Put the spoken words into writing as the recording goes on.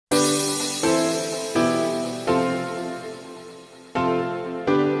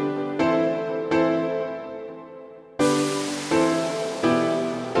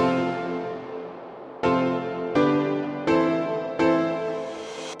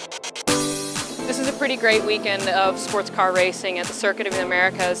This is a pretty great weekend of sports car racing at the Circuit of the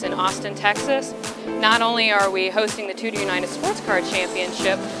Americas in Austin, Texas. Not only are we hosting the COTA United Sports Car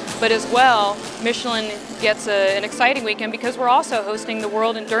Championship, but as well, Michelin gets an exciting weekend because we're also hosting the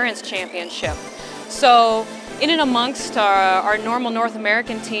World Endurance Championship. So in and amongst our normal North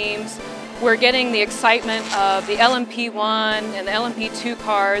American teams, we're getting the excitement of the LMP1 and the LMP2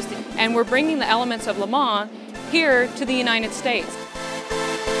 cars, and we're bringing the elements of Le Mans here to the United States.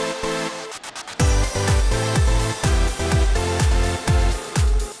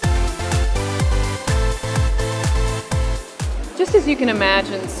 Just as you can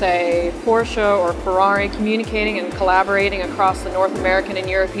imagine, say, Porsche or Ferrari communicating and collaborating across the North American and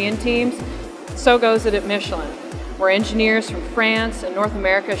European teams, so goes it at Michelin, where engineers from France and North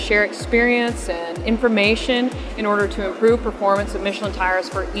America share experience and information in order to improve performance of Michelin tires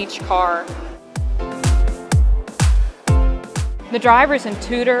for each car. The drivers in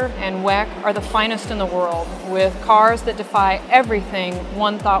Tudor and WEC are the finest in the world, with cars that defy everything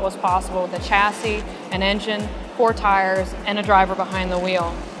one thought was possible with a chassis, an engine, 4 tires, and a driver behind the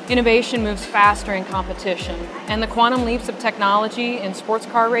wheel. Innovation moves faster in competition, and the quantum leaps of technology in sports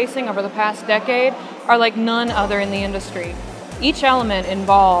car racing over the past decade are like none other in the industry. Each element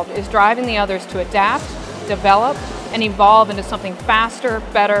involved is driving the others to adapt, develop, and evolve into something faster,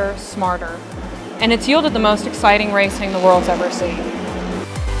 better, smarter. And it's yielded the most exciting racing the world's ever seen.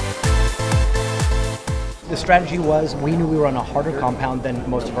 The strategy was, we knew we were on a harder compound than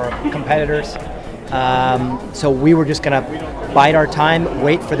most of our competitors. So we were just going to bide our time,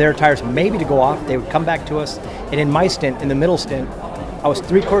 wait for their tires maybe to go off. They would come back to us. And in my stint, in the middle stint, I was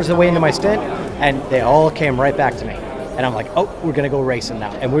 3/4 of the way into my stint, and they all came right back to me. And I'm like, oh, we're going to go racing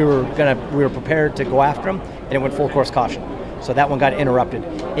now. And we were prepared to go after them, and it went full course caution. So that one got interrupted.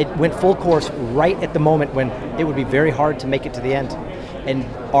 It went full course right at the moment when it would be very hard to make it to the end. And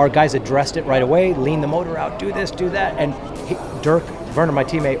our guys addressed it right away, leaned the motor out, do this, do that, and Dirk Werner, my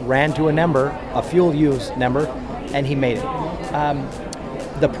teammate, ran to a number, a fuel use number, and he made it.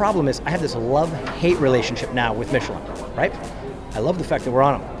 The problem is, I have this love-hate relationship now with Michelin, right? I love the fact that we're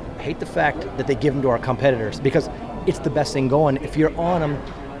on them. I hate the fact that they give them to our competitors, because it's the best thing going. If you're on them,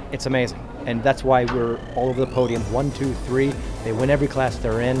 it's amazing. And that's why we're all over the podium, 1, 2, 3. They win every class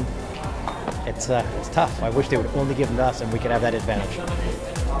they're in. It's tough. I wish they would only give them to us and we could have that advantage.